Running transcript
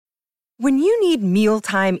When you need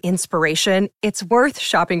mealtime inspiration, it's worth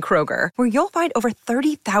shopping Kroger, where you'll find over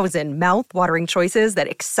 30,000 mouth-watering choices that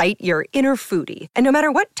excite your inner foodie. And no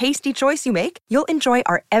matter what tasty choice you make, you'll enjoy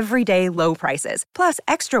our everyday low prices, plus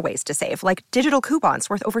extra ways to save, like digital coupons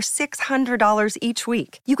worth over $600 each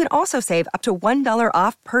week. You can also save up to $1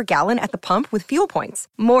 off per gallon at the pump with fuel points.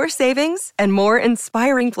 More savings and more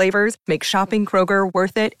inspiring flavors make shopping Kroger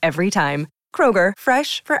worth it every time. Kroger,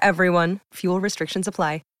 fresh for everyone. Fuel restrictions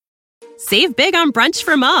apply. Save big on brunch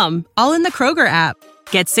for mom, all in the Kroger app.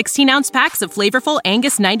 Get 16-ounce packs of flavorful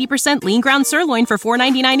Angus 90% lean ground sirloin for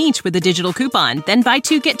 $4.99 each with a digital coupon. Then buy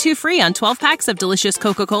 2, get 2 free on 12 packs of delicious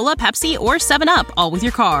Coca-Cola, Pepsi, or 7-Up, all with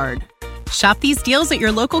your card. Shop these deals at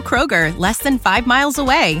your local Kroger, less than 5 miles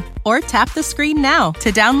away. Or tap the screen now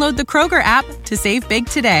to download the Kroger app to save big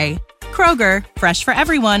today. Kroger, fresh for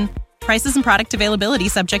everyone. Prices and product availability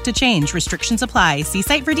subject to change. Restrictions apply. See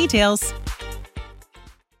site for details.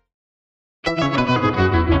 You're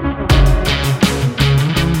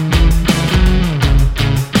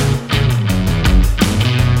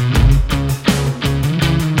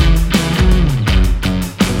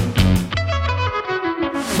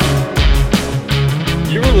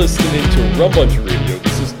listening to Rum Bunch Radio.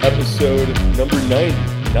 This is episode number 90.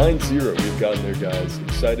 We've gotten there, guys.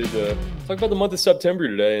 Excited to talk about the month of September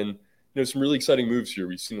today, and some really exciting moves here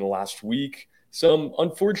we've seen in the last week. Some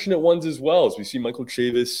unfortunate ones as well, as we see Michael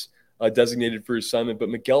Chavis designated for assignment, but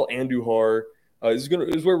Miguel Andujar is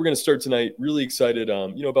where we're going to start tonight. Really excited,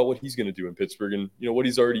 about what he's going to do in Pittsburgh and what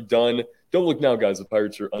he's already done. Don't look now, guys. The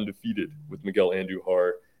Pirates are undefeated with Miguel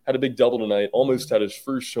Andujar. Had a big double tonight. Almost had his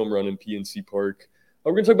first home run in PNC Park.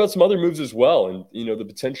 We're going to talk about some other moves as well, and the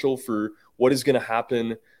potential for what is going to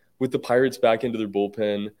happen with the Pirates back into their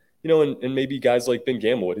bullpen. And maybe guys like Ben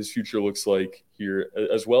Gamble, what his future looks like here,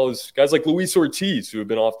 as well as guys like Luis Ortiz, who have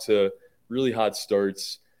been off to really hot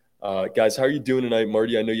starts. Guys, how are you doing tonight?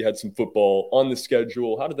 Marty, I know you had some football on the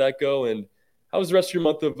schedule. How did that go? And how was the rest of your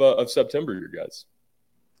month of September here, guys?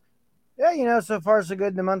 Yeah, so far so good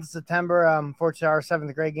in the month of September. Unfortunately, our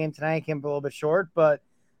 7th grade game tonight came a little bit short, but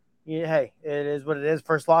hey, it is what it is.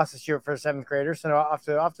 First loss this year for a 7th grader, so off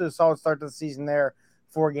to a solid start to the season there,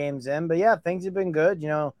 4 games in. But yeah, things have been good.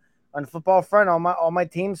 On the football front, all my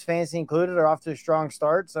teams, fantasy included, are off to a strong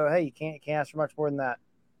start. So hey, you can't ask for much more than that.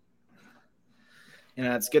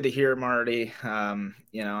 It's good to hear, Marty.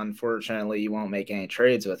 Unfortunately, you won't make any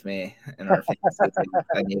trades with me in our fantasy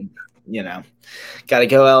team. Got to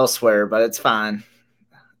go elsewhere, but it's fine.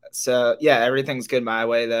 So yeah, everything's good my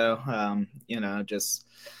way though. Just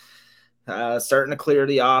starting to clear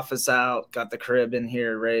the office out. Got the crib in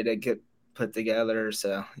here ready to get put together.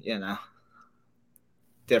 So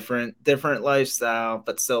different lifestyle,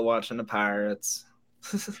 but still watching the Pirates.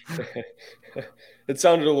 It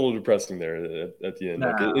sounded a little depressing there at the end.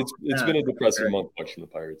 No, it's been a depressing month watching the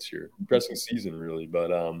Pirates here. Depressing season, really.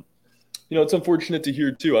 But it's unfortunate to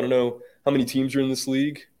hear too. I don't know how many teams are in this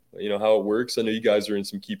league. How it works. I know you guys are in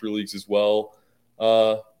some keeper leagues as well.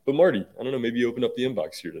 But Marty, I don't know. Maybe you open up the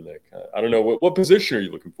inbox here to Nick. I don't know what position are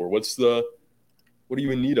you looking for. What are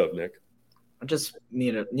you in need of, Nick? I just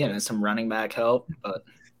need some running back help, but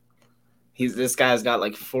this guy's got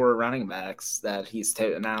like 4 running backs that he's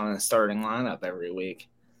now in the starting lineup every week.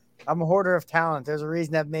 I'm a hoarder of talent. There's a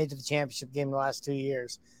reason I've made to the championship game the last 2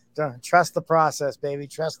 years. Trust the process, baby.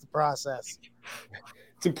 Trust the process.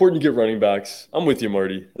 It's important to get running backs. I'm with you,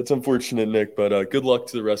 Marty. That's unfortunate, Nick, but good luck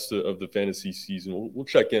to the rest of the fantasy season. We'll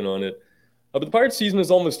check in on it. But the Pirates season is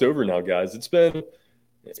almost over now, guys. It's been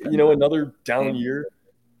another down year.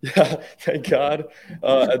 Yeah, thank God.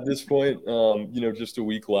 At this point, just a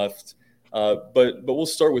week left. But we'll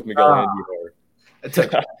start with Miguel Andujar. It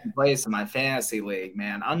took place in my fantasy league,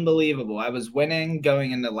 man. Unbelievable. I was winning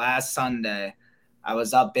going into last Sunday. I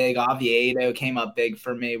was up big. Oviedo came up big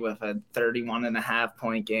for me with a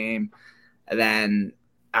 31.5-point game. And then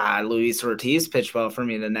Luis Ortiz pitched well for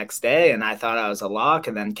me the next day, and I thought I was a lock.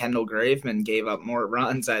 And then Kendall Graveman gave up more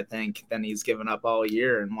runs, I think, than he's given up all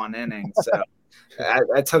year in 1 inning. So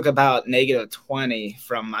I took about -20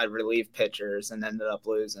 from my relief pitchers and ended up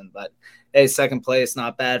losing. But, hey, second place,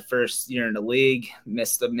 not bad. First year in the league,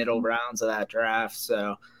 missed the middle rounds of that draft.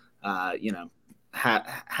 So,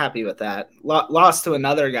 happy with that. Lost to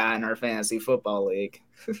another guy in our fantasy football league.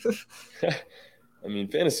 I mean,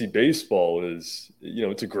 fantasy baseball is,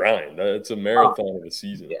 it's a grind. It's a marathon of a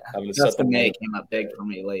season. Yeah, Justin May came up big for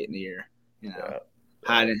me late in the year.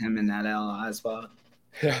 Hiding him in that LI spot.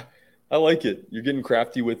 Yeah, I like it. You're getting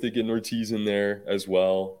crafty with it, getting Ortiz in there as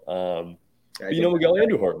well. But, Miguel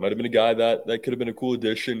Andujar might have been a guy that could have been a cool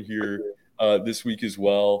addition here this week as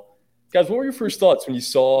well. Guys, what were your first thoughts when you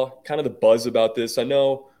saw kind of the buzz about this? I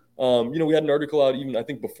know We had an article out even, I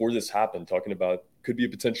think, before this happened, talking about could be a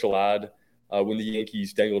potential ad when the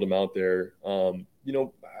Yankees dangled him out there.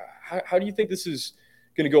 How do you think this is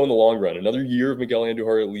going to go in the long run? Another year of Miguel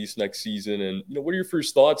Andujar at least next season. And, what are your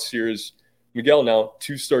first thoughts here as Miguel now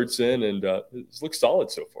 2 starts in and it looks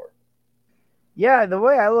solid so far? Yeah, the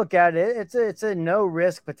way I look at it, it's a no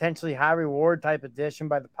risk, potentially high reward type addition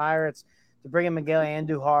by the Pirates to bring in Miguel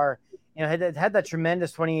Andujar. Had that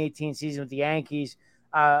tremendous 2018 season with the Yankees.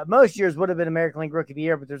 Most years would have been American League Rookie of the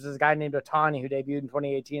Year, but there's this guy named Ohtani who debuted in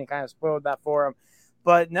 2018 and kind of spoiled that for him.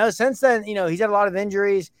 But no, since then, he's had a lot of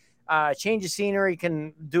injuries. Change of scenery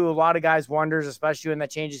can do a lot of guys wonders, especially when that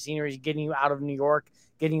change of scenery is getting you out of New York,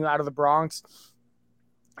 getting you out of the Bronx.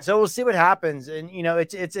 So we'll see what happens. And,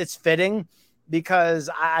 it's fitting because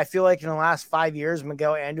I feel like in the last 5 years,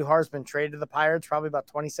 Miguel Andujar has been traded to the Pirates probably about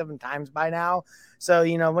 27 times by now. So,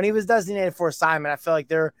 when he was designated for assignment, I feel like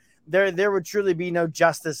there would truly be no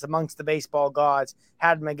justice amongst the baseball gods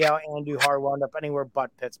had Miguel Andujar wound up anywhere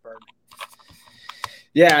but Pittsburgh.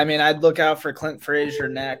 Yeah, I mean, I'd look out for Clint Frazier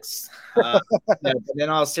next. But in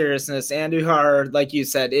all seriousness, Andujar, like you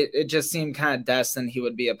said, it just seemed kind of destined he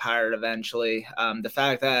would be a Pirate eventually. The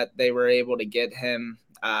fact that they were able to get him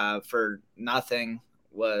for nothing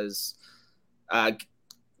was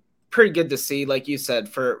pretty good to see, like you said,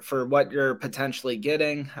 for what you're potentially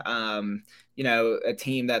getting. A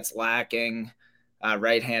team that's lacking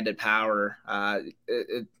right-handed power.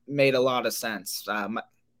 It made a lot of sense.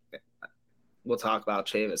 We'll talk about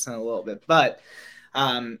Chavis in a little bit, but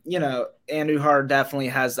Andujar definitely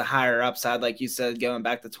has the higher upside, like you said, going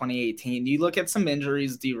back to 2018. You look at some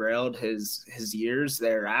injuries derailed his years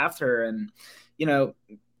thereafter, and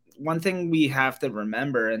one thing we have to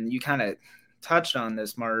remember, and you kind of touched on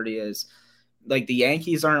this, Marty, is like the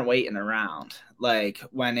Yankees aren't waiting around. Like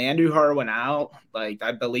when Andujar went out, like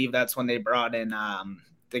I believe that's when they brought in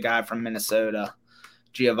the guy from Minnesota,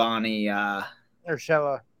 Giovanni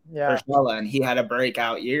Urshela. Yeah. Urshela, and he had a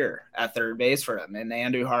breakout year at third base for him. And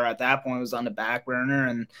Andujar at that point was on the back burner.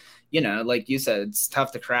 And, like you said, it's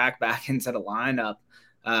tough to crack back into the lineup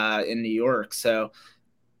in New York. So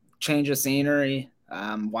change of scenery,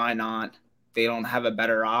 why not? They don't have a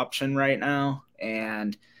better option right now.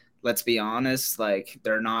 And let's be honest, like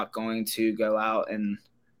they're not going to go out and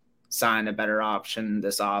sign a better option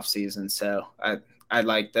this offseason. So I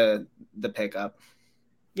like the pickup.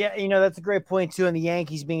 Yeah, that's a great point, too, and the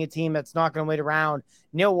Yankees being a team that's not going to wait around.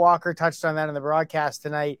 Neil Walker touched on that in the broadcast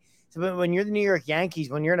tonight. So when you're the New York Yankees,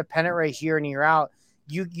 when you're in a pennant race year in, year out,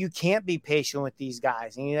 you can't be patient with these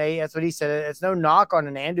guys. And that's what he said. It's no knock on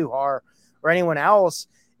an Andujar or anyone else.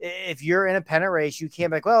 If you're in a pennant race, you can't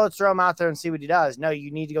be like, well, let's throw him out there and see what he does. No,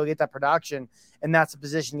 you need to go get that production, and that's the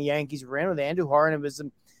position the Yankees were in with Andujar, and it was a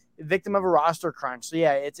victim of a roster crunch. So,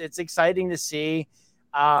 yeah, it's exciting to see.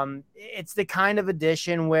 It's the kind of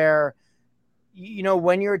addition where,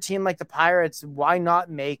 when you're a team like the Pirates, why not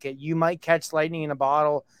make it? You might catch lightning in a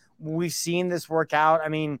bottle. We've seen this work out. I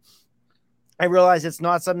mean, I realize it's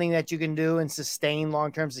not something that you can do and sustain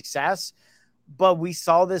long-term success, but we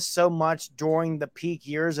saw this so much during the peak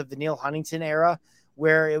years of the Neil Huntington era,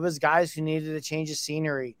 where it was guys who needed a change of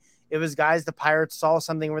scenery. It was guys, the Pirates saw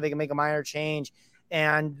something where they can make a minor change.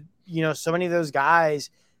 And, so many of those guys,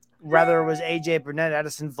 whether it was A.J. Burnett,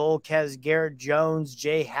 Edison Volquez, Garrett Jones,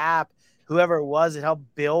 Jay Happ, whoever it was, it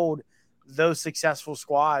helped build those successful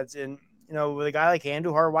squads. And, with a guy like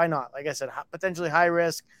Andujar, why not? Like I said, potentially high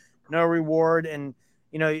risk, no reward. And,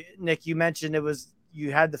 Nick, you mentioned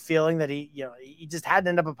you had the feeling that he just had to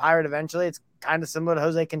end up a Pirate eventually. It's kind of similar to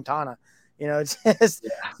Jose Quintana. It's just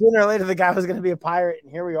sooner or later the guy was going to be a Pirate,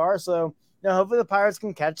 and here we are. So, hopefully the Pirates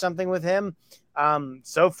can catch something with him.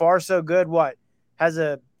 So far, so good. Has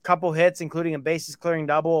a couple hits, including a bases clearing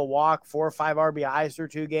double, a walk, 4 or 5 RBIs through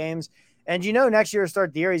 2 games. And next year to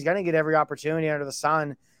start the year, he's going to get every opportunity under the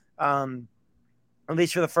sun, at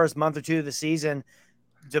least for the first month or 2 of the season,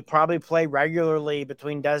 to probably play regularly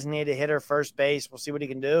between designated hitter, first base. We'll see what he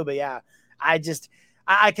can do. But yeah, I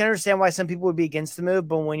can understand why some people would be against the move.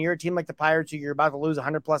 But when you're a team like the Pirates, you're about to lose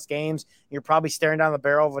 100+ games, you're probably staring down the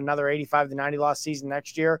barrel of another 85 to 90 loss season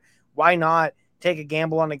next year. Why not take a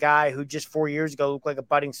gamble on a guy who just 4 years ago looked like a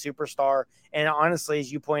budding superstar? And honestly,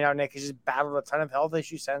 as you point out, Nick, has just battled a ton of health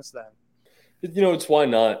issues since then. It's why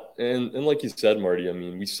not. And like you said, Marty, I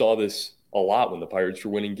mean, we saw this a lot when the Pirates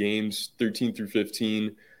were winning games 13 through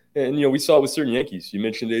 15. And, we saw it with certain Yankees. You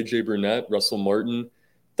mentioned A.J. Burnett, Russell Martin.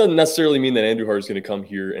 Doesn't necessarily mean that Andujar is going to come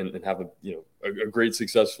here and have a great,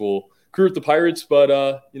 successful career with the Pirates.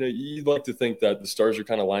 But, you'd like to think that the stars are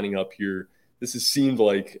kind of lining up here. This has seemed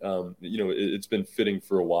like, it's been fitting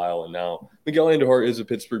for a while. And now Miguel Andujar is a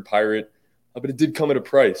Pittsburgh Pirate. but it did come at a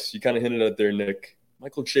price. You kind of hinted at there, Nick.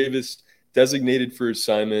 Michael Chavis, designated for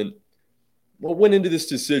assignment. What went into this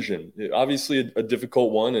decision? Obviously a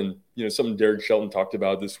difficult one, and something Derek Shelton talked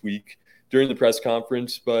about this week during the press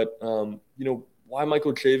conference. But why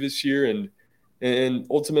Michael Chavis here, and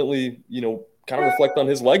ultimately kind of reflect on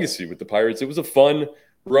his legacy with the Pirates. It was a fun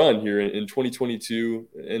run here in 2022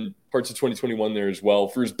 and parts of 2021 there as well.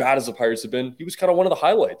 For as bad as the Pirates have been, he was kind of one of the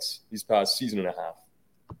highlights these past season and a half.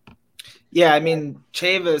 Yeah, I mean,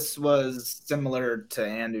 Chavis was similar to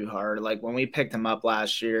Andujar. Like when we picked him up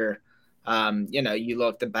last year, you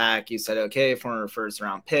looked back, you said, okay, former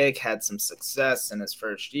first-round pick, had some success in his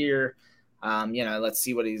first year. Let's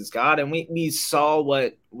see what he's got. And we saw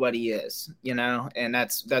what he is, and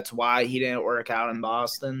that's why he didn't work out in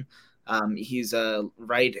Boston. He's a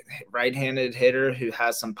right-handed hitter who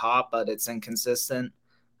has some pop, but it's inconsistent.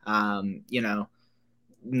 Not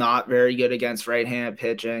very good against right-handed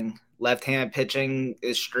pitching. Left-handed pitching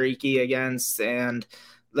is streaky against, and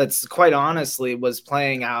that's quite honestly was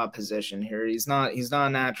playing out of position here. He's not a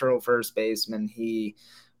natural first baseman. He,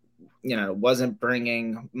 wasn't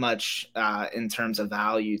bringing much in terms of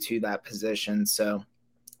value to that position. So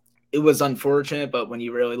it was unfortunate, but when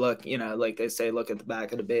you really look, like they say, look at the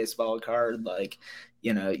back of the baseball card, like,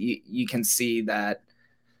 you can see that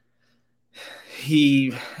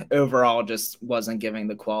he overall just wasn't giving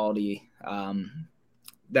the quality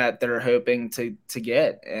that they're hoping to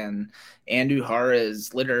get. And Andujar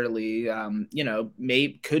is literally,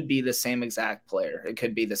 could be the same exact player. It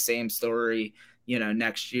could be the same story,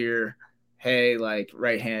 next year. Hey, like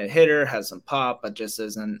right-handed hitter, has some pop, but just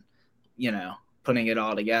isn't, putting it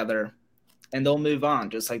all together. And they'll move on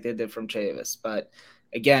just like they did from Chavis. But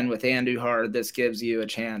again, with Andujar, this gives you a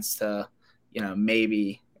chance to,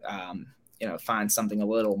 maybe, find something a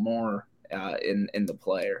little more in the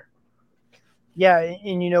player. Yeah,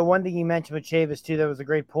 and one thing you mentioned with Chavis too, that was a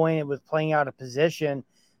great point. It was playing out of position.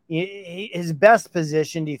 His best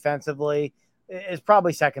position defensively is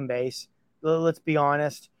probably second base. Let's be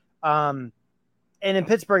honest. And in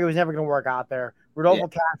Pittsburgh, it was never going to work out there. Rodolfo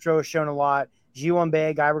Castro has shown a lot. Ji-hwan Bae,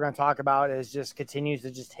 a guy we're going to talk about, continues to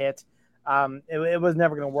just hit. It was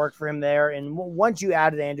never going to work for him there. And once you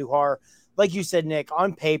added Andujar, like you said, Nick,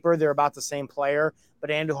 on paper, they're about the same player, but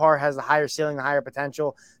Andujar has the higher ceiling, the higher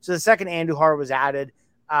potential. So the second Andujar was added,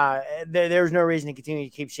 there was no reason to continue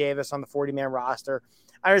to keep Chavis on the 40-man roster.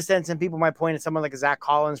 I understand some people might point at someone like a Zach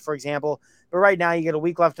Collins, for example, but right now you get a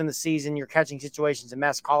week left in the season. Your catching situation's a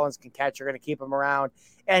mess. Collins can catch. You're going to keep him around,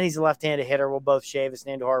 and he's a left-handed hitter. Well, both Chavis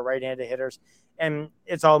and Andujar are right-handed hitters, and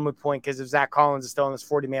it's all a moot point because if Zach Collins is still on this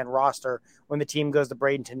 40-man roster when the team goes to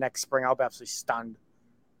Bradenton next spring, I'll be absolutely stunned.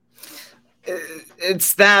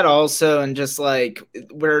 It's that also, and just like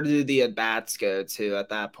where do the at-bats go to at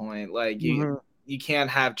that point? Like you can't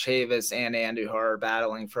have Chavis and Andujar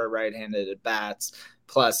battling for right-handed at-bats,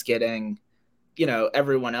 plus getting,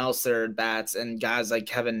 everyone else their at-bats and guys like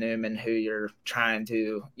Kevin Newman who you're trying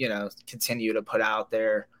to, continue to put out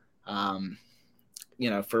there,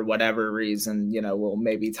 for whatever reason, we'll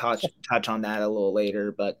maybe touch on that a little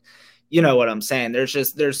later, but you know what I'm saying?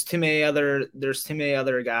 There's too many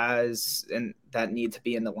other guys and that need to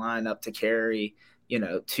be in the lineup to carry,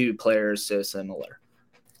 two players so similar.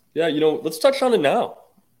 Yeah, let's touch on it now.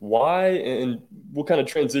 Why, and we'll kind of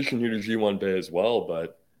transition here to Ji-hwan Bae as well,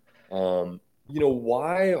 but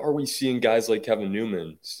why are we seeing guys like Kevin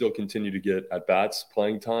Newman still continue to get at bats,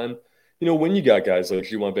 playing time? When you got guys like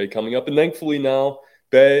Ji-hwan Bae coming up, and thankfully now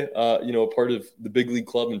Bae, a part of the big league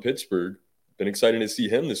club in Pittsburgh. Been excited to see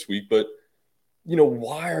him this week, but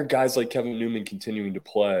why are guys like Kevin Newman continuing to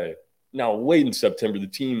play now? Late in September, the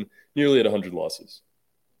team nearly at 100 losses.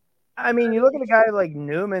 I mean, you look at a guy like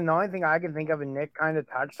Newman. The only thing I can think of, and Nick kind of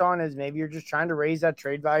touched on, is maybe you're just trying to raise that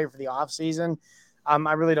trade value for the offseason.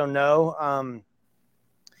 I really don't know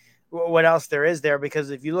what else there is there,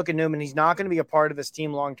 because if you look at Newman, he's not going to be a part of this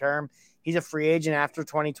team long term. He's a free agent after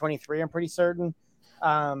 2023. I'm pretty certain.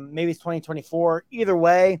 Maybe it's 2024. Either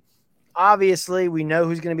way. Obviously, we know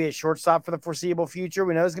who's going to be a shortstop for the foreseeable future.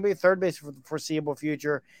 We know who's going to be a third base for the foreseeable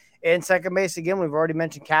future. And second base, again, we've already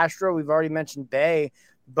mentioned Castro. We've already mentioned Bae.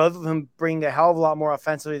 Both of them bring a hell of a lot more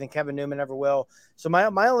offensively than Kevin Newman ever will. So my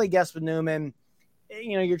only guess with Newman,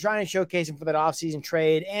 you're trying to showcase him for that offseason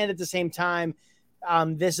trade. And at the same time,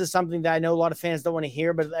 this is something that I know a lot of fans don't want to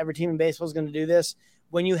hear, but every team in baseball is going to do this.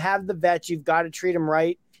 When you have the vets, you've got to treat them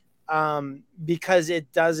right, because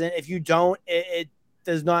it doesn't – if you don't, it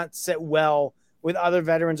does not sit well with other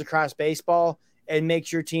veterans across baseball and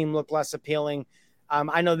makes your team look less appealing.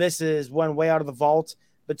 I know this is one way out of the vault,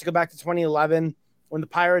 but to go back to 2011, when the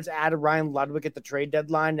Pirates added Ryan Ludwig at the trade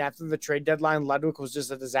deadline. After the trade deadline, Ludwig was just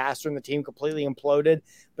a disaster and the team completely imploded,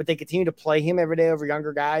 but they continued to play him every day over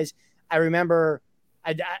younger guys. I remember,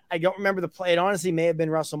 I don't remember the play. It honestly may have been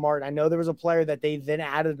Russell Martin. I know there was a player that they then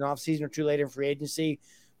added an offseason or two later in free agency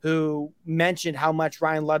who mentioned how much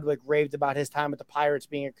Ryan Ludwig raved about his time with the Pirates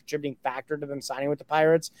being a contributing factor to them signing with the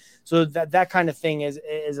Pirates. So that kind of thing is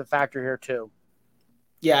a factor here too.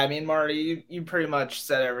 Yeah, I mean, Marty, you pretty much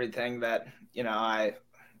said everything that, I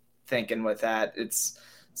thinking with that. It's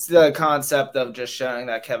the concept of just showing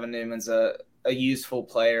that Kevin Newman's a useful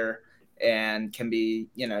player and can be,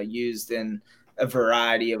 used in a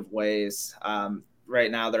variety of ways.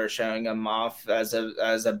 Right now they're showing him off as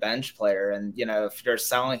a bench player. And, if you're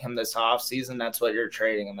selling him this offseason, that's what you're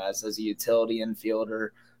trading him as a utility infielder,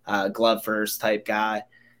 glove first type guy.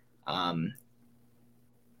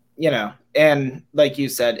 And like you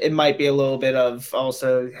said, it might be a little bit of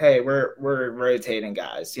also, hey, we're rotating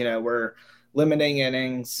guys, we're limiting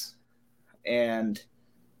innings and,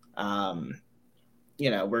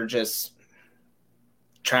 we're just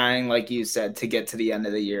trying, like you said, to get to the end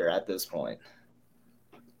of the year at this point.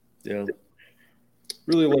 Yeah,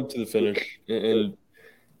 really went to the finish, and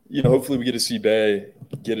hopefully we get to see Bae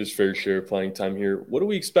get his fair share of playing time here. What do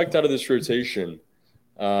we expect out of this rotation?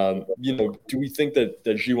 Do we think that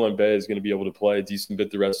Ji-hwan Bae is going to be able to play a decent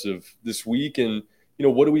bit the rest of this week? And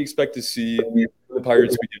what do we expect to see the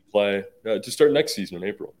Pirates begin play to start next season in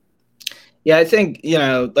April? Yeah, I think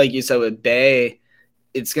like you said with Bae,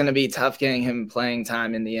 it's going to be tough getting him playing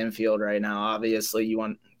time in the infield right now. Obviously, you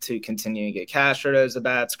want to continue to get Castro those at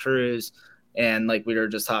bats, Cruz, and like we were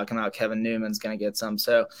just talking about, Kevin Newman's going to get some.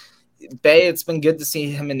 So, Bae, it's been good to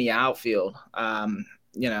see him in the outfield.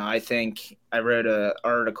 I think I wrote an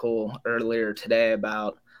article earlier today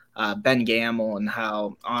about Ben Gamel and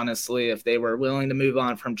how, honestly, if they were willing to move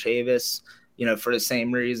on from Chavis, for the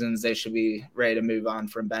same reasons, they should be ready to move on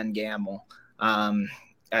from Ben Gamel.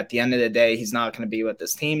 At the end of the day, he's not going to be with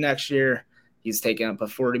this team next year. He's taking up a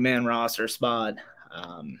 40-man roster spot.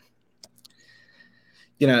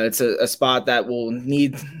 It's a spot that will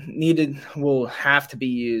have to be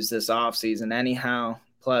used this offseason anyhow.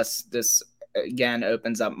 Plus, this again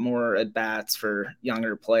opens up more at bats for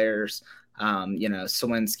younger players.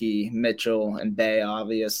 Sawinski, Mitchell, and Bae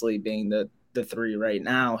obviously being the three right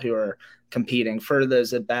now who are competing for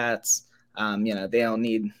those at bats. They don't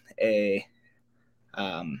need a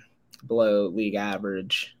below league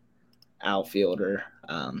average outfielder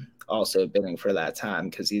also bidding for that time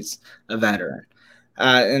because he's a veteran.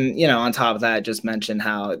 On top of that, I just mentioned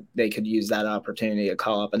how they could use that opportunity to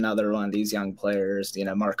call up another one of these young players,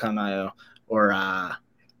 Marcano or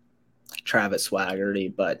Travis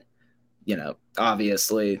Swaggerty. But,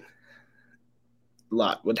 obviously a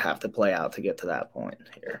lot would have to play out to get to that point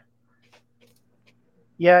here.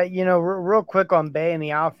 Yeah, real quick on Bae in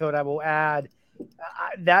the outfield, I will add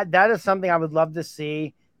that is something I would love to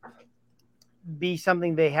see be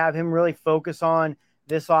something they have him really focus on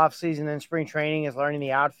this offseason and spring training is learning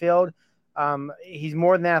the outfield. He's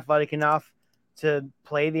more than athletic enough to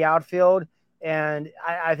play the outfield. And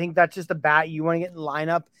I think that's just a bat you want to get in the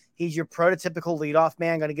lineup. He's your prototypical leadoff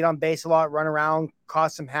man, going to get on base a lot, run around,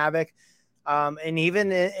 cause some havoc. And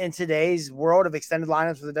even in today's world of extended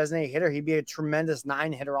lineups with a designated hitter, he'd be a tremendous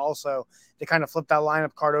 9 hitter also to kind of flip that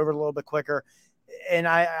lineup card over a little bit quicker. And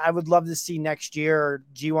I would love to see next year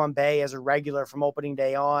Ji-hwan Bae as a regular from opening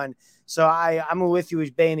day on. So I'm with you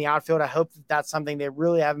with Bae in the outfield. I hope that that's something they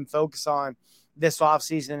really have him focus on this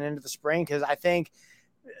offseason and into the spring, because I think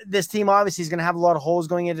this team obviously is going to have a lot of holes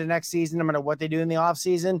going into next season, no matter what they do in the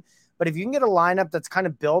offseason. But if you can get a lineup that's kind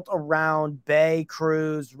of built around Bae,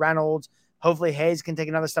 Cruz, Reynolds, hopefully Hayes can take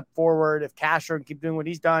another step forward. If Castro can keep doing what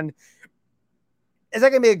he's done, is that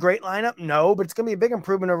going to be a great lineup? No, but it's going to be a big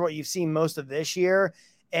improvement over what you've seen most of this year.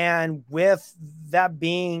 And with that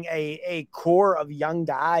being a core of young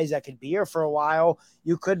guys that could be here for a while,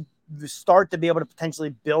 you could start to be able to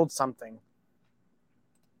potentially build something.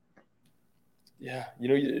 Yeah,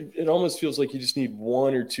 it almost feels like you just need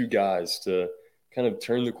one or two guys to kind of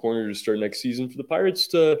turn the corner to start next season for the Pirates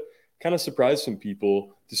to kind of surprise some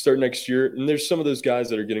people to start next year. And there's some of those guys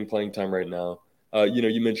that are getting playing time right now.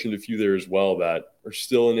 You mentioned a few there as well that are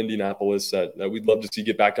still in Indianapolis that we'd love to see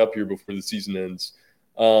get back up here before the season ends.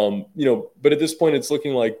 But at this point, it's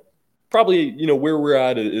looking like probably, where we're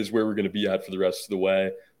at is where we're going to be at for the rest of the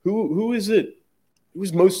way.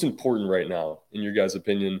 Who's most important right now, in your guys'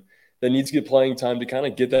 opinion, that needs to get playing time to kind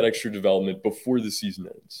of get that extra development before the season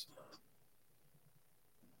ends?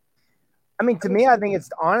 I mean, to me, I think it's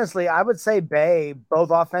honestly, I would say Bae, both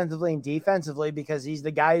offensively and defensively, because he's the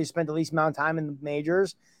guy who spent the least amount of time in the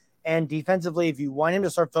majors. And defensively, if you want him to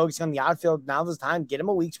start focusing on the outfield, now's the time. Get him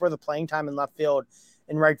a week's worth of playing time in left field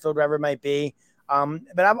and right field, wherever it might be.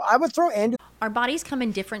 But I would throw Andujar. Our bodies come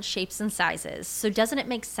in different shapes and sizes, so doesn't it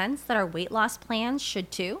make sense that our weight loss plans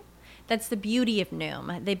should too? That's the beauty of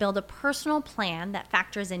Noom. They build a personal plan that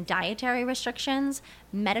factors in dietary restrictions,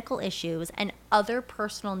 medical issues, and other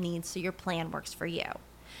personal needs so your plan works for you.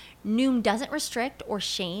 Noom doesn't restrict or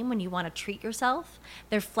shame when you want to treat yourself.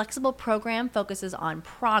 Their flexible program focuses on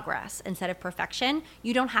progress instead of perfection.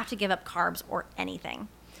 You don't have to give up carbs or anything.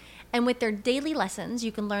 And with their daily lessons,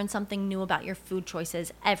 you can learn something new about your food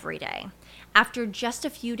choices every day. After just a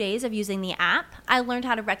few days of using the app, I learned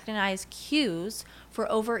how to recognize cues for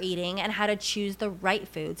overeating and how to choose the right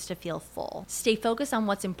foods to feel full. Stay focused on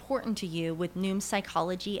what's important to you with Noom's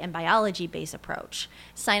psychology and biology-based approach.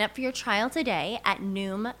 Sign up for your trial today at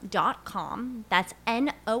Noom.com. That's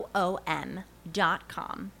Noom.com.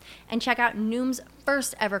 And check out Noom's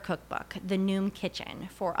first ever cookbook, The Noom Kitchen,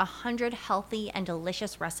 for 100 healthy and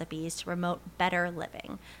delicious recipes to promote better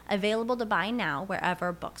living. Available to buy now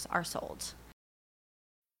wherever books are sold.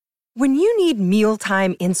 When you need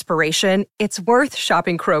mealtime inspiration, it's worth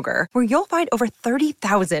shopping Kroger, where you'll find over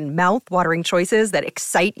 30,000 mouth-watering choices that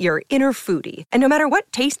excite your inner foodie. And no matter what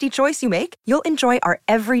tasty choice you make, you'll enjoy our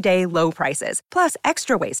everyday low prices, plus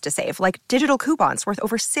extra ways to save, like digital coupons worth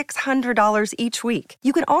over $600 each week.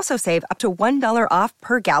 You can also save up to $1 off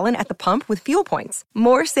per gallon at the pump with fuel points.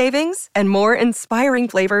 More savings and more inspiring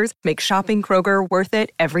flavors make shopping Kroger worth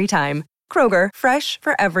it every time. Kroger, fresh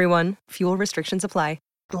for everyone. Fuel restrictions apply.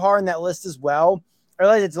 In that list as well. I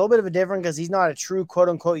realize it's a little bit of a different because he's not a true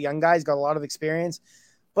quote-unquote young guy. He's got a lot of experience.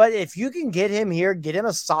 But if you can get him here, get him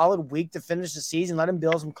a solid week to finish the season, let him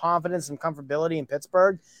build some confidence and comfortability in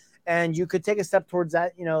Pittsburgh, and you could take a step towards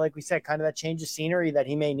that, like we said, kind of that change of scenery that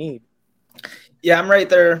he may need. Yeah, I'm right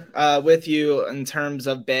there with you in terms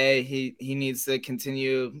of Bay. He needs to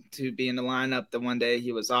continue to be in the lineup. The one day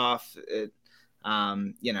he was off, it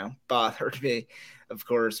bothered me, of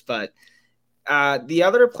course, but the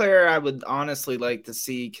other player I would honestly like to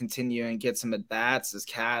see continue and get some at-bats is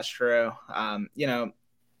Castro.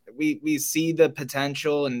 We see the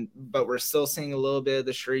potential, but we're still seeing a little bit of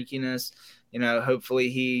the streakiness. Hopefully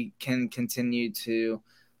he can continue to,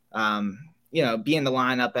 be in the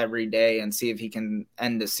lineup every day and see if he can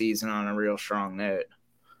end the season on a real strong note.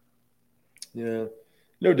 Yeah,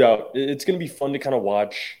 no doubt. It's going to be fun to kind of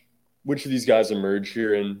watch which of these guys emerge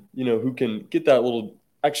here and, who can get that little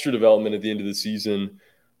extra development at the end of the season.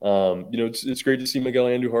 It's great to see Miguel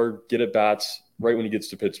Andujar get at bats right when he gets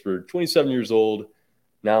to Pittsburgh. 27 years old,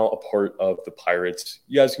 now a part of the Pirates.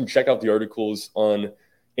 You guys can check out the articles on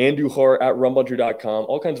Andujar at rumbunter.com.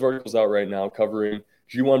 All kinds of articles out right now covering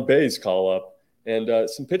Ji-hwan Bae's call-up and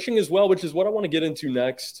some pitching as well, which is what I want to get into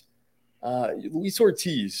next. Luis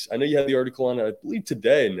Ortiz. I know you had the article on, I believe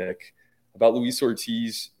today, Nick, about Luis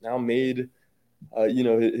Ortiz now made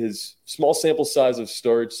his small sample size of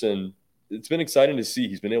starts, and it's been exciting to see.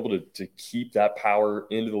 He's been able to keep that power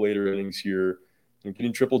into the later innings here and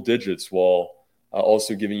getting triple digits while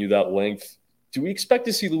also giving you that length. Do we expect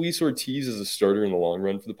to see Luis Ortiz as a starter in the long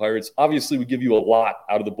run for the Pirates? Obviously, we give you a lot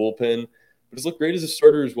out of the bullpen, but he's looked great as a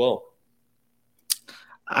starter as well.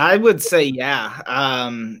 I would say,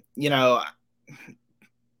 yeah.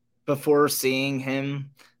 Before seeing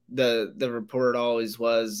him, the report always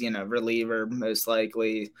was, reliever, most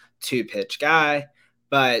likely 2-pitch guy.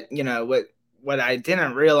 But, what I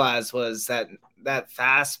didn't realize was that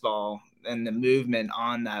fastball and the movement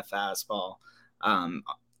on that fastball,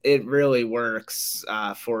 it really works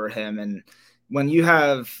for him. And when you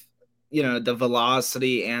have, the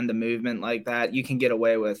velocity and the movement like that, you can get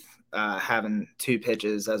away with having 2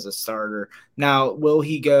 pitches as a starter. Now, will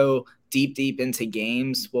he go deep into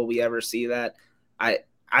games? Will we ever see that?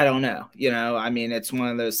 I don't know. It's one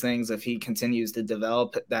of those things. If he continues to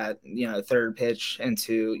develop that, third pitch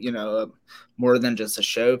into, more than just a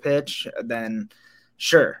show pitch, then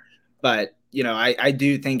sure. But, I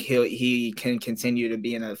do think he can continue to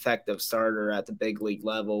be an effective starter at the big league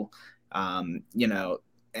level,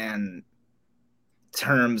 and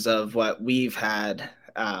terms of what we've had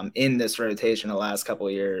in this rotation the last couple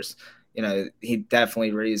of years, he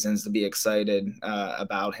definitely reasons to be excited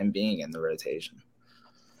about him being in the rotation.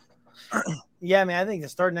 Yeah, I think to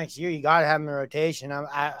start next year, you got to have him in rotation.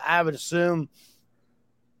 I would assume,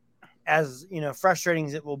 as frustrating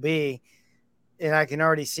as it will be, and I can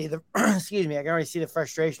already see the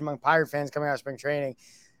frustration among Pirate fans coming out of spring training.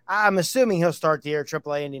 I'm assuming he'll start the year at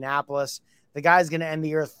AAA Indianapolis. The guy's going to end the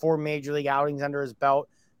year with 4 major league outings under his belt.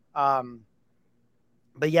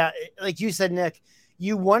 But yeah, like you said, Nick,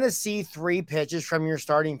 you want to see 3 pitches from your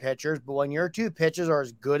starting pitchers, but when your 2 pitches are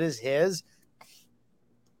as good as his,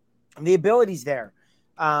 the ability's there.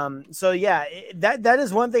 So yeah, that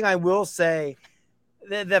is one thing I will say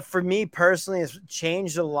that for me personally has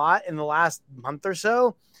changed a lot in the last month or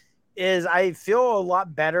so. Is I feel a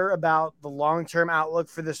lot better about the long-term outlook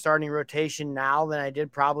for the starting rotation now than I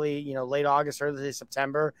did probably, late August, early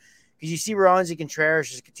September, because you see Roansy Contreras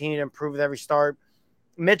just continue to improve with every start.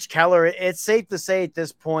 Mitch Keller, it's safe to say at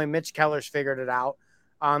this point, Mitch Keller's figured it out.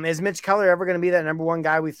 Is Mitch Keller ever going to be that number 1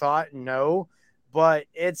 guy we thought? No, but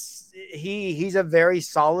he's a very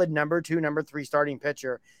solid number 2, number 3 starting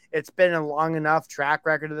pitcher. It's been a long enough track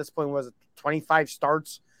record at this point. Was it 25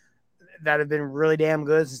 starts that have been really damn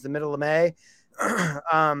good since the middle of May?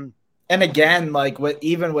 And again, like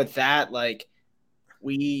even with that, like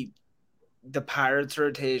the Pirates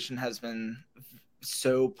rotation has been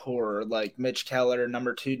so poor. Like Mitch Keller,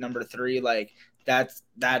 number 2, number 3, like that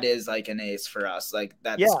is like an ace for us. Like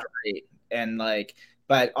that's great. And like,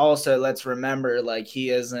 but also let's remember, like he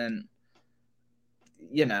isn't,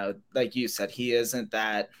 like you said, he isn't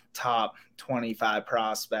that top 25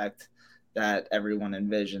 prospect that everyone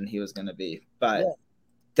envisioned he was going to be. But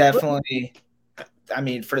definitely, I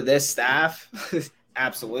mean, for this staff,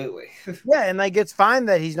 absolutely. Yeah, and like it's fine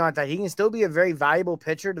that he's not that. He can still be a very valuable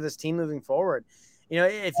pitcher to this team moving forward.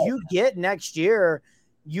 If you get next year,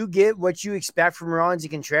 you get what you expect from Roansy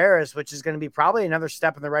Contreras, which is going to be probably another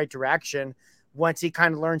step in the right direction once he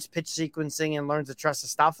kind of learns pitch sequencing and learns to trust the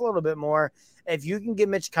stuff a little bit more. If you can get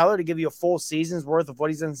Mitch Keller to give you a full season's worth of what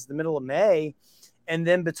he's done since the middle of May, and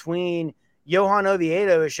then between Johan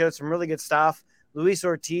Oviedo has showed some really good stuff, Luis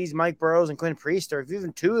Ortiz, Mike Burrows, and Quinn Priester, if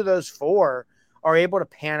even 2 of those 4 are able to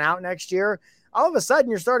pan out next year, all of a sudden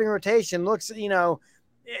your starting rotation looks,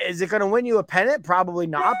 is it going to win you a pennant? Probably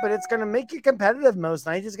not, but it's going to make you competitive most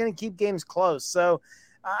nights. It's going to keep games close. So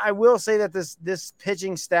I will say that this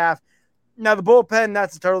pitching staff, now the bullpen,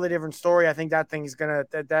 that's a totally different story. I think that thing is going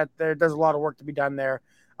to, there's a lot of work to be done there.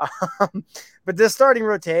 But this starting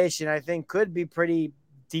rotation, I think, could be pretty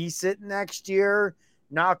decent next year.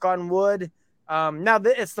 Knock on wood. Now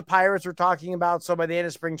it's the Pirates we're talking about. So by the end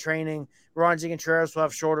of spring training, Roansy Contreras will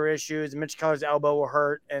have shoulder issues, and Mitch Keller's elbow will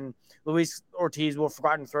hurt, and Luis Ortiz will have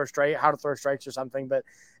forgotten how to throw strikes or something. But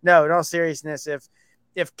no, in all seriousness,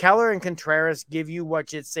 if Keller and Contreras give you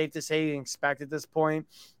what it's safe to say you expect at this point,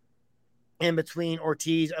 in between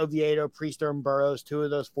Ortiz, Oviedo, Priester, and Burrows, 2 of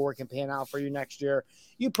those 4 can pan out for you next year,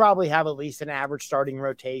 you probably have at least an average starting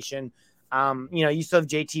rotation. You still have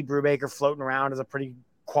JT Brubaker floating around as a pretty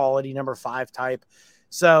quality number 5 type.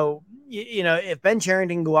 So, if Ben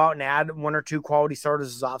Cherington can go out and add 1 or 2 quality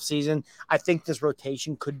starters this offseason, I think this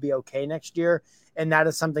rotation could be okay next year. And that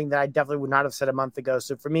is something that I definitely would not have said a month ago.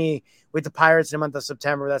 So for me, with the Pirates in the month of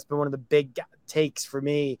September, that's been one of the big takes for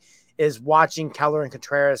me, is watching Keller and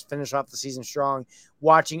Contreras finish off the season strong,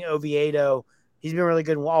 watching Oviedo. He's been really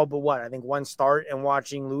good in all but I think 1 start, and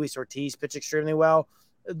watching Luis Ortiz pitch extremely well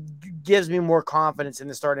gives me more confidence in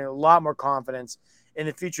the starting, a lot more confidence in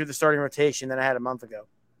the future of the starting rotation than I had a month ago.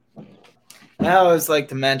 I always like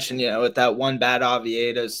to mention, with that 1 bad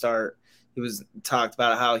Oviedo start, he was talked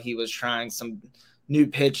about how he was trying some new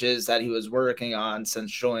pitches that he was working on since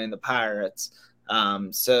joining the Pirates.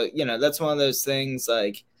 So, that's one of those things,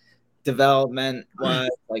 like development wise,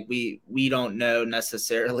 like we don't know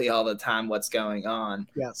necessarily all the time what's going on.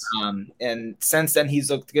 Yes. And since then he's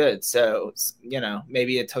looked good. So,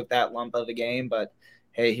 maybe it took that lump of a game, but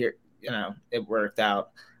hey, here, it worked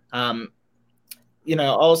out.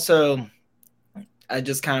 Also, I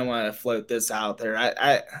just kind of want to float this out there.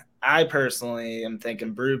 I personally am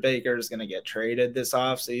thinking Brubaker is going to get traded this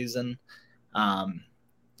offseason.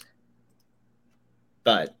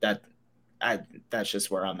 But that's just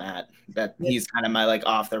where I'm at. He's kind of my like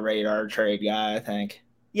off the radar trade guy, I think.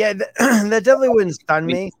 Yeah, that definitely wouldn't stun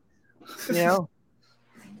me.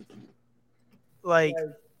 Like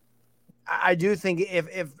I do think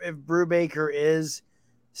if Brubaker is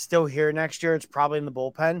still here next year, it's probably in the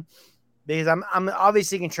bullpen, because I'm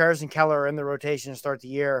obviously Contreras and Keller are in the rotation to start the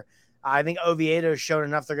year. I think Oviedo has shown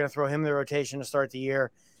enough they're going to throw him in the rotation to start the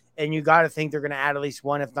year. And you got to think they're going to add at least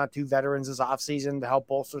 1, if not 2 veterans this offseason to help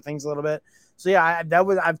bolster things a little bit. So, yeah,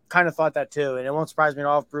 I've kind of thought that too. And it won't surprise me at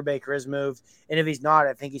all if Brubaker is moved. And if he's not,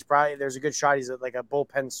 I think there's a good shot he's like a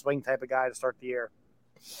bullpen swing type of guy to start the year.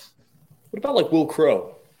 What about like Will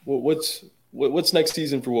Crowe? What's next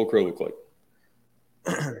season for Will Crowe look like?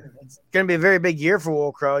 It's going to be a very big year for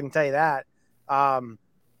Will Crowe, I can tell you that.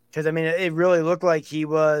 Because, it really looked like he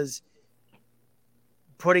was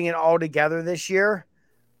putting it all together this year,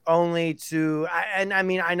 only to –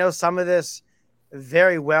 I know some of this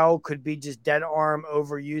very well could be just dead arm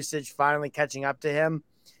overusage finally catching up to him.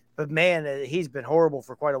 But, man, he's been horrible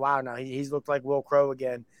for quite a while now. He's looked like Will Crowe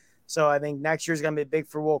again. So I think next year's going to be big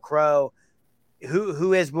for Will Crowe.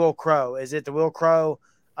 Who is Will Crowe? Is it the Will Crowe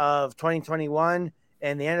of 2021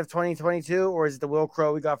 and the end of 2022, or is it the Will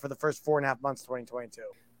Crowe we got for the first 4.5 months of 2022?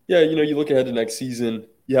 Yeah, you look ahead to next season,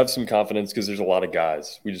 you have some confidence because there's a lot of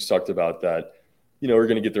guys. We just talked about that, are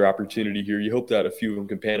going to get their opportunity here. You hope that a few of them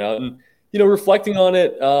can pan out. And, reflecting on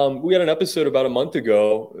it, we had an episode about a month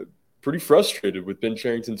ago, pretty frustrated with Ben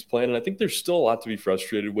Cherington's plan. And I think there's still a lot to be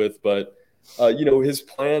frustrated with. But, his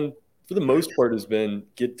plan for the most part has been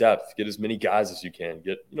get depth, get as many guys as you can,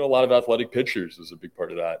 get, a lot of athletic pitchers was a big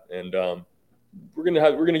part of that. And we're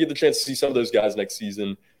going to get the chance to see some of those guys next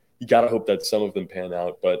season. You got to hope that some of them pan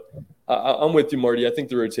out. But I'm with you, Marty. I think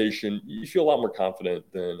the rotation, you feel a lot more confident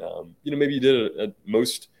than, maybe you did at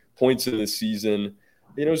most points in this season.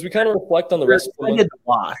 As we kind of reflect on the rest of the month.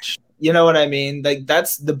 Watch. You know what I mean? Like,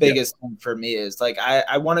 that's the biggest thing for me is, like,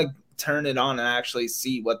 I want to turn it on and actually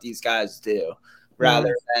see what these guys do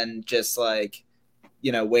rather than just, like,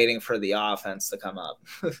 waiting for the offense to come up.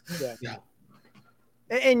 Yeah.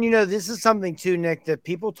 And, this is something, too, Nick, that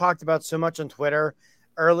people talked about so much on Twitter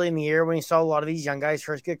early in the year when you saw a lot of these young guys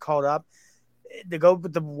first get called up to go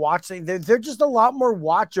with the watching. They're just a lot more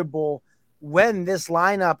watchable when this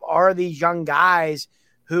lineup are these young guys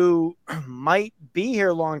who might be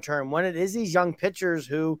here long term, when it is these young pitchers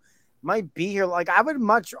who might be here. Like, I would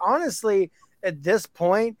much, honestly, at this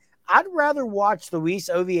point, I'd rather watch Luis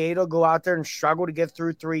Oviedo go out there and struggle to get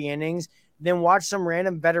through 3 innings than watch some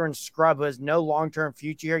random veteran scrub who has no long-term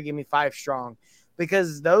future here give me 5 strong.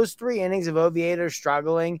 Because those 3 innings of Oviedo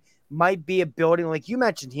struggling might be a building, like you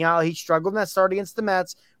mentioned. He struggled in that start against the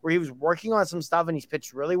Mets where he was working on some stuff and he's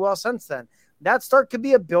pitched really well since then. That start could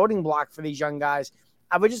be a building block for these young guys.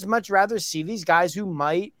 I would just much rather see these guys who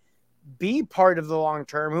might be part of the long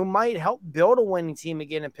term, who might help build a winning team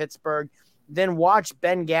again in Pittsburgh, than watch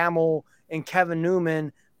Ben Gamel and Kevin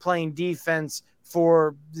Newman playing defense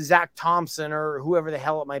for Zach Thompson or whoever the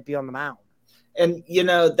hell it might be on the mound. And,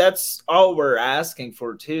 that's all we're asking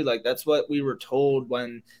for, too. Like, that's what we were told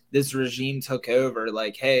when this regime took over.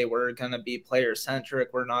 Like, hey, we're going to be player-centric.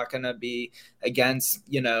 We're not going to be against,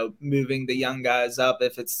 moving the young guys up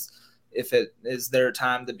if it is their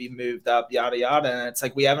time to be moved up, yada, yada. And it's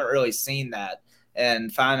like we haven't really seen that. And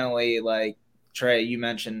finally, like, Trey, you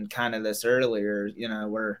mentioned kind of this earlier,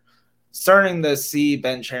 we're starting to see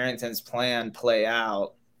Ben Cherington's plan play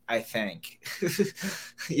out. I think,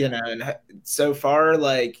 and so far,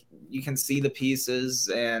 like, you can see the pieces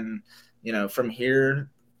and, from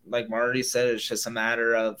here, like Marty said, it's just a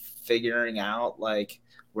matter of figuring out, like,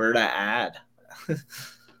 where to add. Yeah.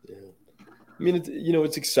 I mean,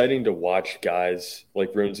 it's exciting to watch guys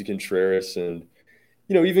like Roansy Contreras and,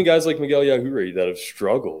 even guys like Miguel Yajure that have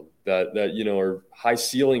struggled, that are high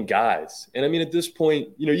ceiling guys. And I mean, at this point,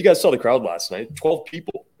 you guys saw the crowd last night, 12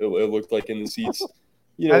 people, it looked like in the seats.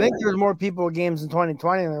 I think there was more people at games in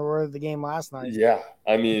 2020 than there were at the game last night. Yeah.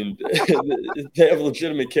 I mean, they have a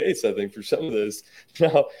legitimate case, I think, for some of this.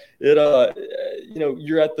 Now,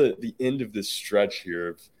 you're at the end of this stretch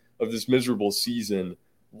here of this miserable season.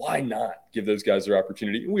 Why not give those guys their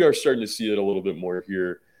opportunity? We are starting to see it a little bit more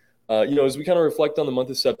here. As we kind of reflect on the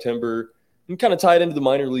month of September and kind of tie it into the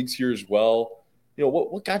minor leagues here as well.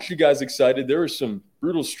 What got you guys excited? There were some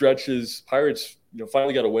brutal stretches. Pirates,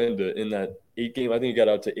 finally got a win in that 8-game. I think it got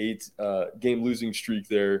out to 8-game losing streak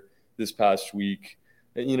there this past week,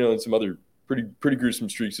 and and some other pretty gruesome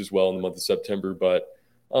streaks as well in the month of September. But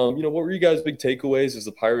what were you guys' big takeaways as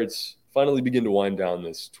the Pirates finally begin to wind down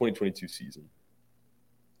this 2022 season?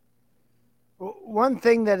 One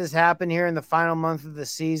thing that has happened here in the final month of the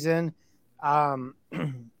season,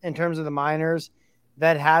 in terms of the minors,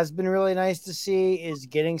 that has been really nice to see is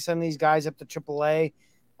getting some of these guys up to AAA,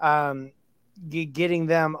 getting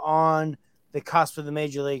them on the cusp of the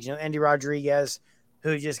major leagues. Andy Rodriguez,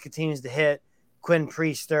 who just continues to hit, Quinn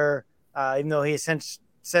Priester, even though he has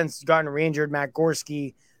since gotten re-injured, Matt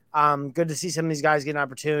Gorski. Good to see some of these guys get an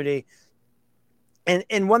opportunity.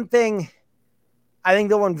 And one thing I think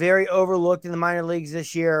the one very overlooked in the minor leagues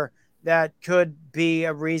this year that could be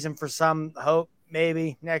a reason for some hope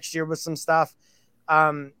maybe next year with some stuff.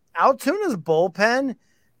 Altuna's bullpen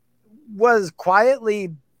was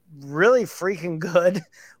quietly really freaking good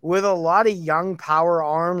with a lot of young power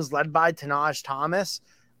arms led by Tanaj Thomas,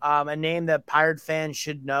 a name that Pirate fans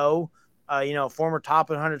should know. Former top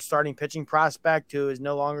 100 starting pitching prospect who is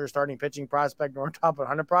no longer a starting pitching prospect nor a top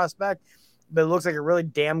 100 prospect, but it looks like a really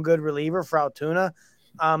damn good reliever for Altoona.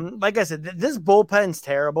 Like I said, this bullpen's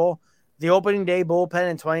terrible. The opening day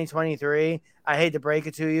bullpen in 2023, I hate to break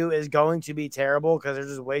it to you, is going to be terrible because there's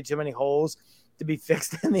just way too many holes to be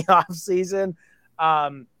fixed in the offseason,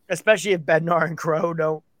 especially if Bednar and Crow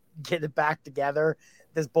don't get it back together.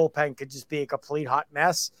 This bullpen could just be a complete hot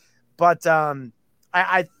mess. But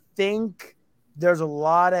I think there's a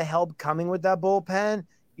lot of help coming with that bullpen.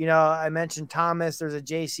 You know, I mentioned Thomas. There's a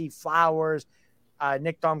J.C. Flowers,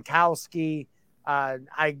 Nick Domkowski.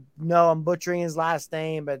 I know I'm butchering his last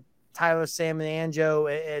name, but Tyler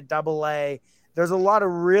Samananjo at Double-A. There's a lot of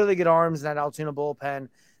really good arms in that Altoona bullpen.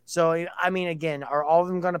 So, I mean, again, are all of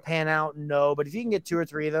them going to pan out? No. But if you can get 2 or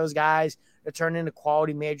 3 of those guys to turn into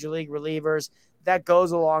quality major league relievers, that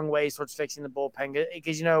goes a long way towards fixing the bullpen.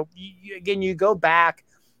 Because, you know, you go back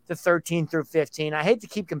to 13 through 15. I hate to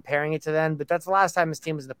keep comparing it to then, but that's the last time this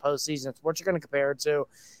team was in the postseason. It's what you're going to compare it to.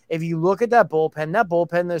 If you look at that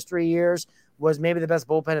bullpen those 3 years was maybe the best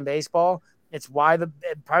bullpen in baseball. It's why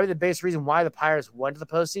probably the biggest reason why the Pirates went to the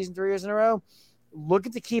postseason 3 years in a row. Look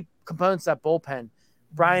at the key components of that bullpen.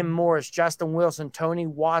 Brian Morris, Justin Wilson, Tony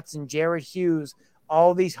Watson, Jared Hughes,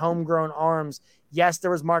 all these homegrown arms. Yes,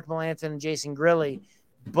 there was Mark Melancon and Jason Grilli,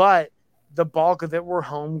 but the bulk of it were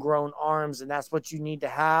homegrown arms, and that's what you need to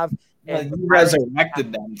have. And you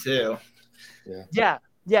resurrected them too.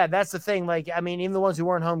 Yeah, that's the thing. Like, I mean, even the ones who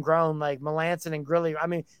weren't homegrown, like Melancon and Grilli. I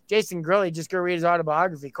mean, Jason Grilli, just go read his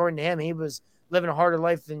autobiography. According to him, he was living a harder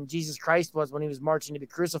life than Jesus Christ was when he was marching to be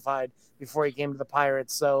crucified before he came to the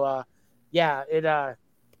Pirates. So, there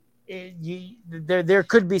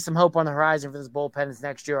could be some hope on the horizon for this bullpen as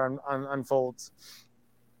next year unfolds.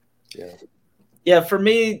 Yeah. For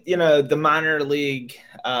me, you know, the minor league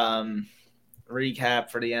recap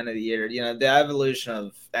for the end of the year, you know, the evolution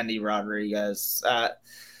of Endy Rodriguez.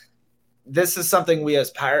 This is something we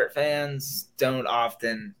as Pirate fans don't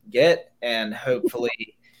often get, and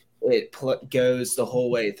hopefully it goes the whole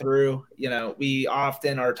way through. You know, we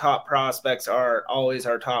often, our top prospects are always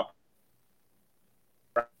our top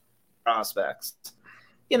prospects.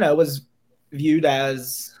 You know, was viewed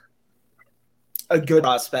as a good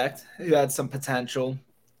prospect who had some potential,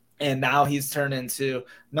 and now he's turned into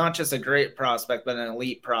not just a great prospect, but an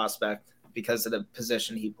elite prospect because of the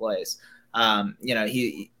position he plays. You know,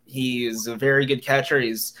 he is a very good catcher.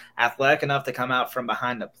 He's athletic enough to come out from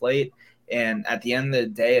behind the plate, and at the end of the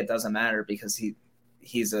day, it doesn't matter because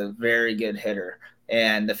he's a very good hitter.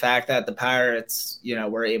 And the fact that the Pirates, you know,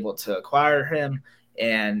 were able to acquire him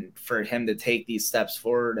and for him to take these steps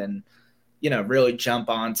forward and, you know, really jump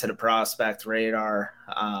onto the prospect radar,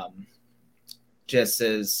 just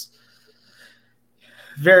is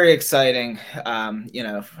very exciting, you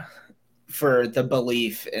know, for the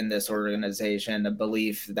belief in this organization, the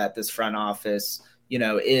belief that this front office, you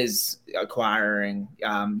know, is acquiring,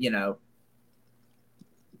 you know,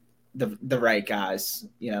 the right guys,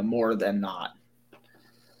 you know, more than not.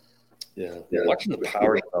 Yeah. Watching the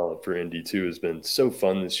power develop for Indy too has been so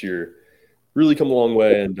fun this year. Really come a long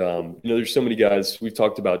way. And, you know, there's so many guys we've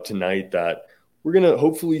talked about tonight that we're going to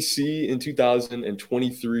hopefully see in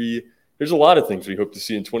 2023. There's a lot of things we hope to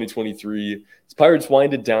see in 2023. As Pirates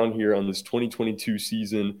winded down here on this 2022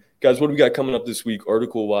 season. Guys, what do we got coming up this week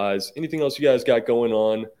article-wise? Anything else you guys got going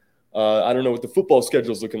on? I don't know what the football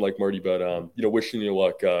schedule is looking like, Marty, but, you know, wishing you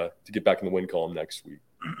luck to get back in the win column next week.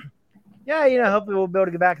 Yeah, you know, hopefully we'll be able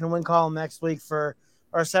to get back in the win column next week for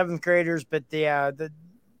our 7th graders. But the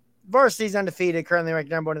varsity's undefeated, currently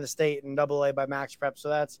ranked number 1 in the state in Double-A by Max Prep. So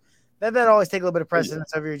that always take a little bit of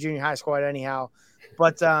precedence over your junior high squad anyhow.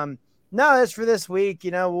 But no, that's for this week.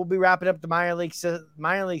 You know, we'll be wrapping up the minor league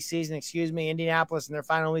season, Indianapolis in their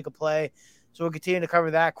final week of play. So we'll continue to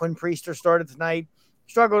cover that. Quinn Priester started tonight.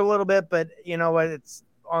 Struggled a little bit, but you know what?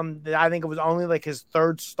 I think it was only like his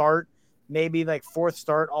 3rd start, maybe like 4th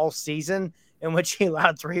start all season in which he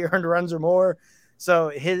allowed 3 earned runs or more. So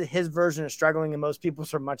his version of struggling and most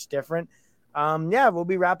people's are much different. We'll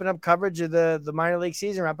be wrapping up coverage of the minor league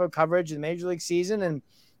season, wrap up coverage of the major league season. And,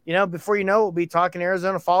 you know, before you know it, we'll be talking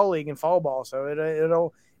Arizona Fall League and fall ball.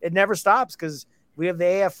 So it never stops because we have the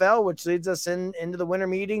AFL, which leads us into the winter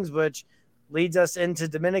meetings, which leads us into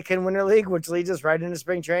Dominican Winter League, which leads us right into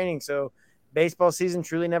spring training. So baseball season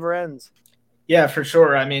truly never ends. Yeah, for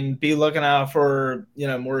sure. I mean, be looking out for, you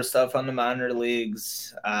know, more stuff on the minor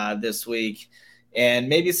leagues this week and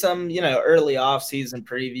maybe some, you know, early off-season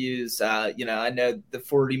previews. You know, I know the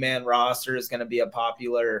 40-man roster is going to be a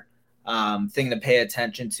popular thing to pay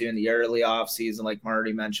attention to in the early off-season, like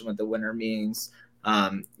Marty mentioned with the winter meetings.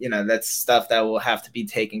 You know, that's stuff that will have to be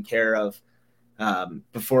taken care of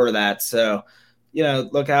before that. So, you know,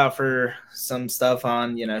 look out for some stuff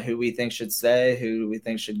on, you know, who we think should stay, who we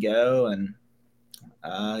think should go. And,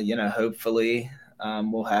 you know, hopefully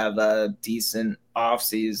we'll have a decent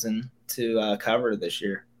offseason to cover this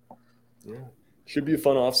year. Yeah, should be a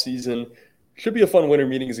fun offseason. Should be a fun winter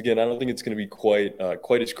meetings again. I don't think it's going to be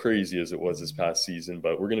quite as crazy as it was this past season,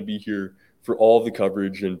 but we're going to be here for all of the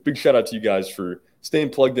coverage. And big shout out to you guys for staying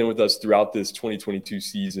plugged in with us throughout this 2022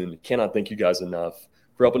 season. Cannot thank you guys enough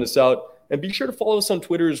for helping us out. And be sure to follow us on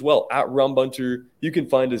Twitter as well, at RumBunter. You can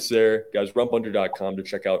find us there, guys, rumbunter.com to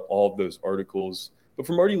check out all of those articles. But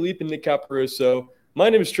for Marty Leap and Nick Caparoso, my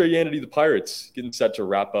name is Trey Yanity, the Pirates, getting set to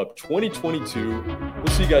wrap up 2022. We'll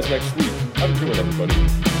see you guys next week. Have a good one,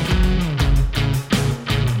 everybody.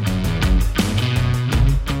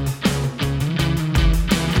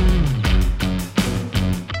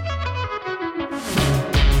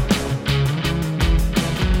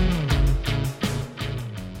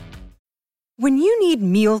 When you need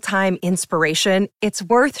mealtime inspiration, it's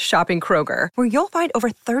worth shopping Kroger, where you'll find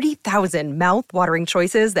over 30,000 mouth-watering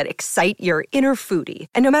choices that excite your inner foodie.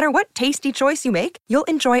 And no matter what tasty choice you make, you'll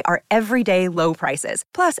enjoy our everyday low prices,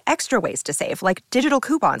 plus extra ways to save, like digital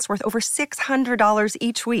coupons worth over $600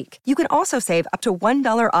 each week. You can also save up to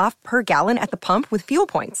 $1 off per gallon at the pump with fuel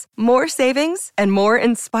points. More savings and more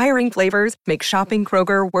inspiring flavors make shopping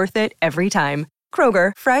Kroger worth it every time.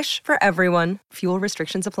 Kroger, fresh for everyone. Fuel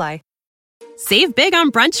restrictions apply. Save big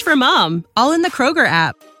on brunch for mom, all in the Kroger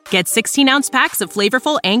app. Get 16-ounce packs of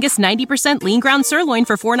flavorful Angus 90% lean ground sirloin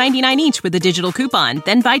for $4.99 each with a digital coupon.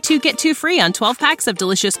 Then buy 2, get 2 free on 12 packs of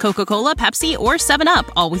delicious Coca-Cola, Pepsi, or 7-Up,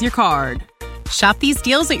 all with your card. Shop these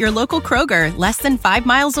deals at your local Kroger, less than 5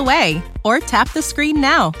 miles away. Or tap the screen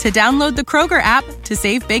now to download the Kroger app to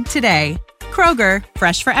save big today. Kroger,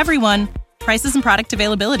 fresh for everyone. Prices and product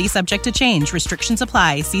availability subject to change. Restrictions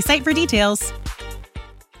apply. See site for details.